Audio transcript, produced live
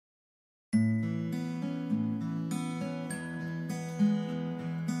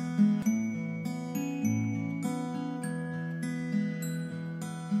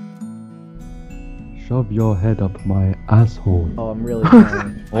shove your head up my asshole. Oh, I'm really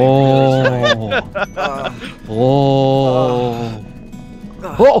trying. Oh,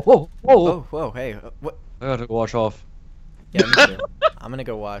 whoa, hey, what? I gotta wash off. Yeah, me too. I'm gonna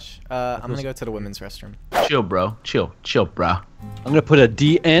go wash. I'm gonna go to the women's restroom. Chill, bro. Chill, bro. I'm gonna put a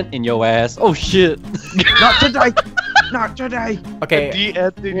D-ant in your ass. Oh shit! Not today. Not today. Okay.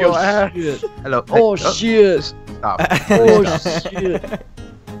 D-ant in your ass. Shit. Hello. Oh shit! Stop. Oh shit!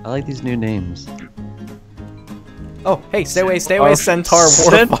 I like these new names. Oh, hey, stay away, Centaur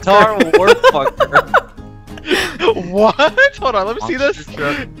Centaur Warfucker. What? Hold on, let me see this.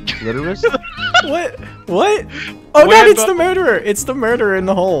 Clitoris? What? What? Oh god, it's the murderer! It's the murderer in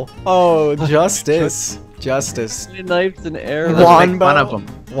the hole. Oh, justice. Justice. Knives and arrows. Make fun of them.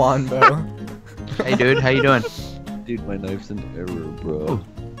 Wanbo. Hey, dude, how you doing? Dude, my knife's an arrow, bro.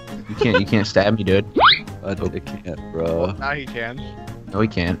 You can't stab me, dude. I can't, bro. Now he can. No, he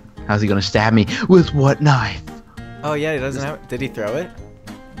can't. How's he gonna stab me? With what knife? Oh yeah, he doesn't have. Did he throw it?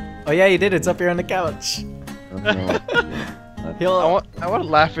 Oh yeah, he did. It's up here on the couch. He'll. I want to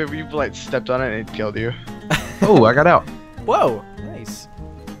laugh if you like stepped on it and it killed you. Oh, I got out. Whoa, nice.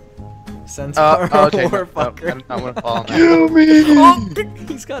 Centaur okay, Warfucker. I don't want to fall on that. Kill me! Oh,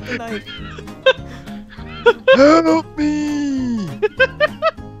 he's got the knife. Help me!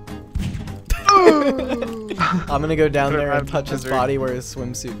 I'm gonna go down there and touch his body where his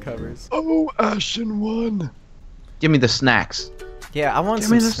swimsuit covers. Oh, Ashen one! Give me the snacks. Yeah, I want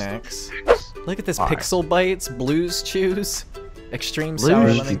Give me some the snacks. Look at this: Alright. Pixel Bites, Blues Chews, Extreme Blues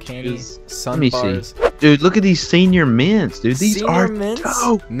Sour Lemon Candy, Chews. Sun Let me Bars. see. Dude, look at these senior mints, dude. These Senior are mints?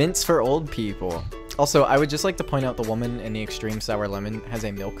 dope. Mints for old people. Also, I would just like to point out the woman in the Extreme Sour Lemon has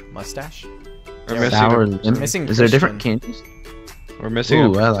a milk mustache. We're missing Sour a- lemon. missing Is there different Christian. candies? We're missing.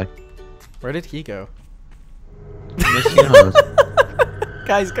 Ooh, I like. Where did he go? Those.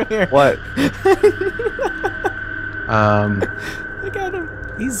 Guys, come here. What? Look at him.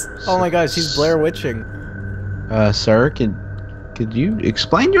 He's. Oh my gosh, he's Blair Witching. Sir, could you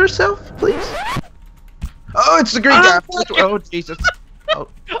explain yourself, please? Oh, it's the green guy. Oh, Jesus. Oh.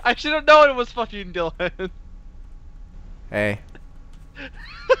 I should have known it was fucking Dylan. Hey.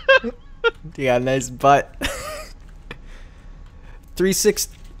 You got a nice butt.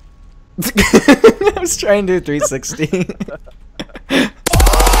 360. I was trying to do 360.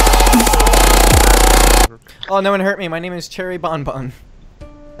 Oh, no one hurt me. My name is Cherry Bonbon.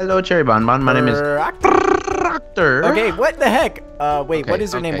 Hello, Cherry Bonbon. My name is Proctor. Okay, what the heck? Wait, Okay, what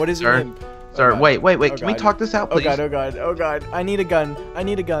is your name? okay, What is your sir. name? Sir, Oh, God. wait. Oh, Can we God. talk this out, Oh please? god, oh god, oh god. I need a gun. I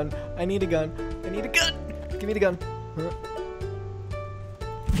need a gun. I need a gun. I need a gun. Give me the gun.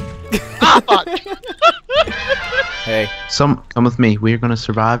 Hey. Come with me. We are gonna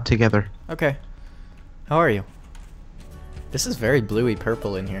survive together. Okay. How are you? This is very bluey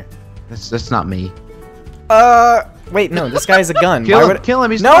purple in here. That's not me. Wait, no, this guy's a gun. Kill Why him, would... kill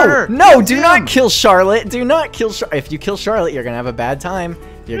him, he's No, murder. no, do not kill Charlotte. Do not kill Charlotte. If you kill Charlotte, you're gonna have a bad time.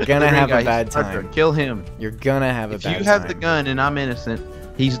 You're gonna The green have guy, a bad he's the murderer. time. Kill him. You're gonna have a If bad time. you have the gun and I'm innocent,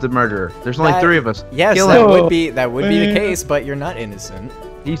 he's the murderer. There's only That- 3 of us. Yes, Kill that him. would be the case, but you're not innocent.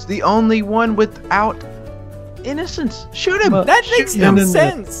 He's the only one without innocence. Shoot him. That Shoot makes him. no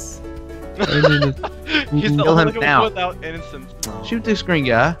sense. He's the Kill him only now. one without innocence. Shoot this green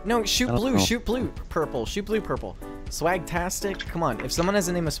guy. No, shoot I don't blue, know. shoot blue, purple, shoot blue, purple. Swagtastic, come on. If someone has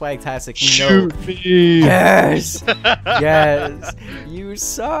the name of Swagtastic, you know. Shoot me! Yes, yes. You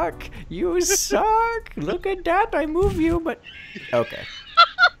suck. You suck. Look at that. I move you, but okay.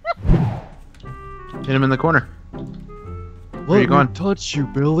 Hit him in the corner. Where you going? Touch you,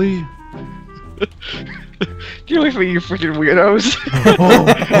 Billy. Get away from me, you freaking weirdos.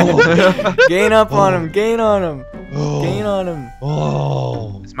 Gain up on him. Gain on him. Oh. Gain on him.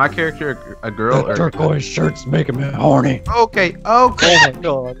 Oh. Is my character a girl That or? turquoise shirt's making me horny. Okay. Oh my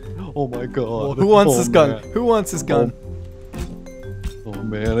god. Oh my god. Who wants Oh, this gun? man. Who wants this gun? Oh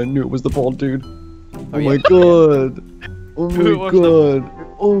man, I knew it was the bald dude. Oh yeah. my god. Oh Who my wants the- god.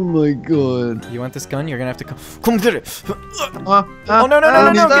 Oh my god. You want this gun? You're gonna have to come get it. Oh Oh no no no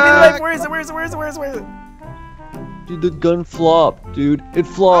no no! Give me the knife. Where is it? Where is it? Where is it? Where is it? Where is it? Dude, the gun flopped, dude. It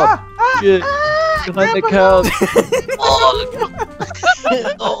flopped. Shit. Behind the couch.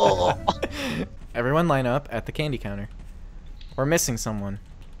 Oh. Everyone line up at the candy counter. We're missing someone.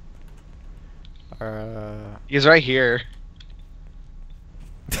 He's right here.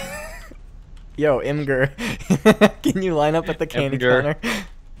 Yo, Imgur. Can you line up at the candy Imgur.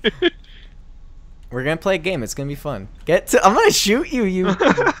 counter? We're gonna play a game. It's gonna be fun. I'm gonna shoot you, you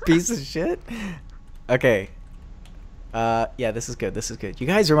piece of shit. Okay. Yeah, this is good. This is good. You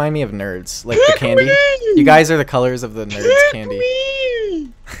guys remind me of nerds, like the candy. You guys are the colors of the nerds candy.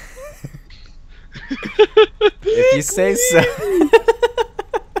 If you say so.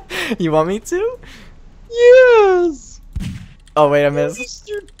 You want me to? Yes. Oh wait, I missed.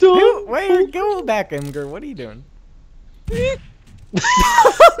 You dumb. Wait, go back, Imgur. What are you doing? No,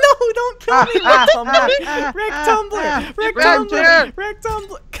 don't kill me, Rectumbler! Rectumbler! Rectumbler!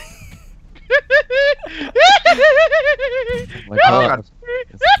 Rectumbler! My God.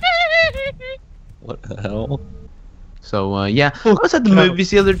 What the hell? So, yeah. I was at the movies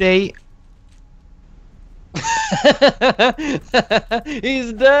the other day.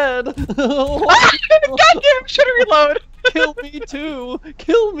 He's dead. Goddamn! Should reload. Kill me too.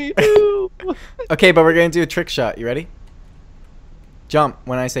 Kill me too. Okay, but we're gonna do a trick shot. You ready? Jump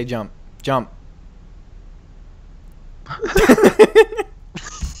when I say jump. Jump.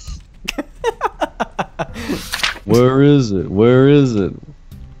 Where is it? Where is it?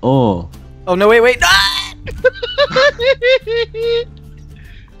 Oh. Oh no! Wait! Ah!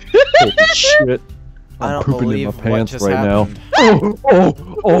 Holy shit. I I'm don't pooping in my believe what pants just right happened.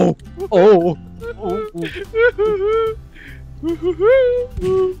 now. Oh.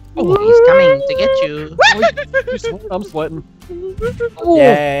 Oh, he's coming to get you. I'm sweating.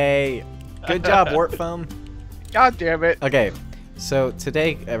 Yay! Good job, Wart Foam. God damn it. Okay, so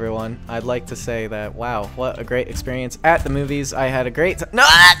today, everyone, I'd like to say that wow, what a great experience at the movies. I had a great time. No!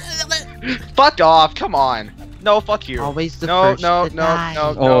 Fuck off. Come on. No, fuck you. Always the No, first no, to no, die.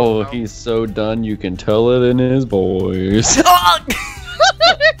 no, Oh, no. he's so done. You can tell it in his voice.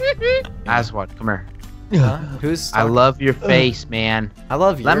 Aswad, come here. Huh? Who's? I love your face, man. I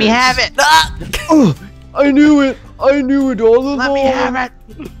love you. Let me have it. Oh, I knew it. I knew it all along. Let me have it.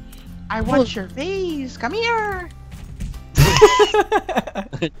 I want your face. Come here.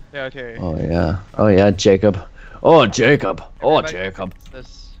 Yeah, okay. Oh yeah. Oh yeah, Jacob. Oh Jacob. Oh Everybody- Jacob.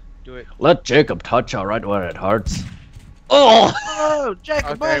 Let's do it. Let Jacob touch her right where it hurts. Oh. Oh,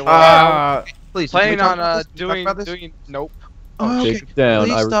 Jacob. Okay, oh, well, please. planning can we talk on about this? Can we talk doing about this? nope. Oh, okay. Jacob down.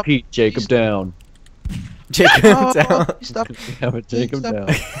 Please I stop. repeat, Jacob Please down. Jacob Oh, down. please stop. We have a Jacob stop. down.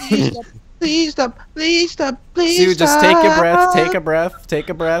 Please stop. Please stop. Please stop. Please Zoo, just take a breath. stop. Take a breath. Take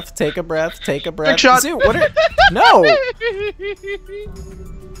a breath. Take a breath. Take a breath. shot. Zoo, what are? No.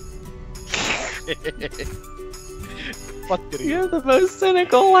 Fuck it. You're the most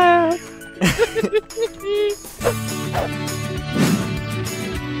cynical laugh.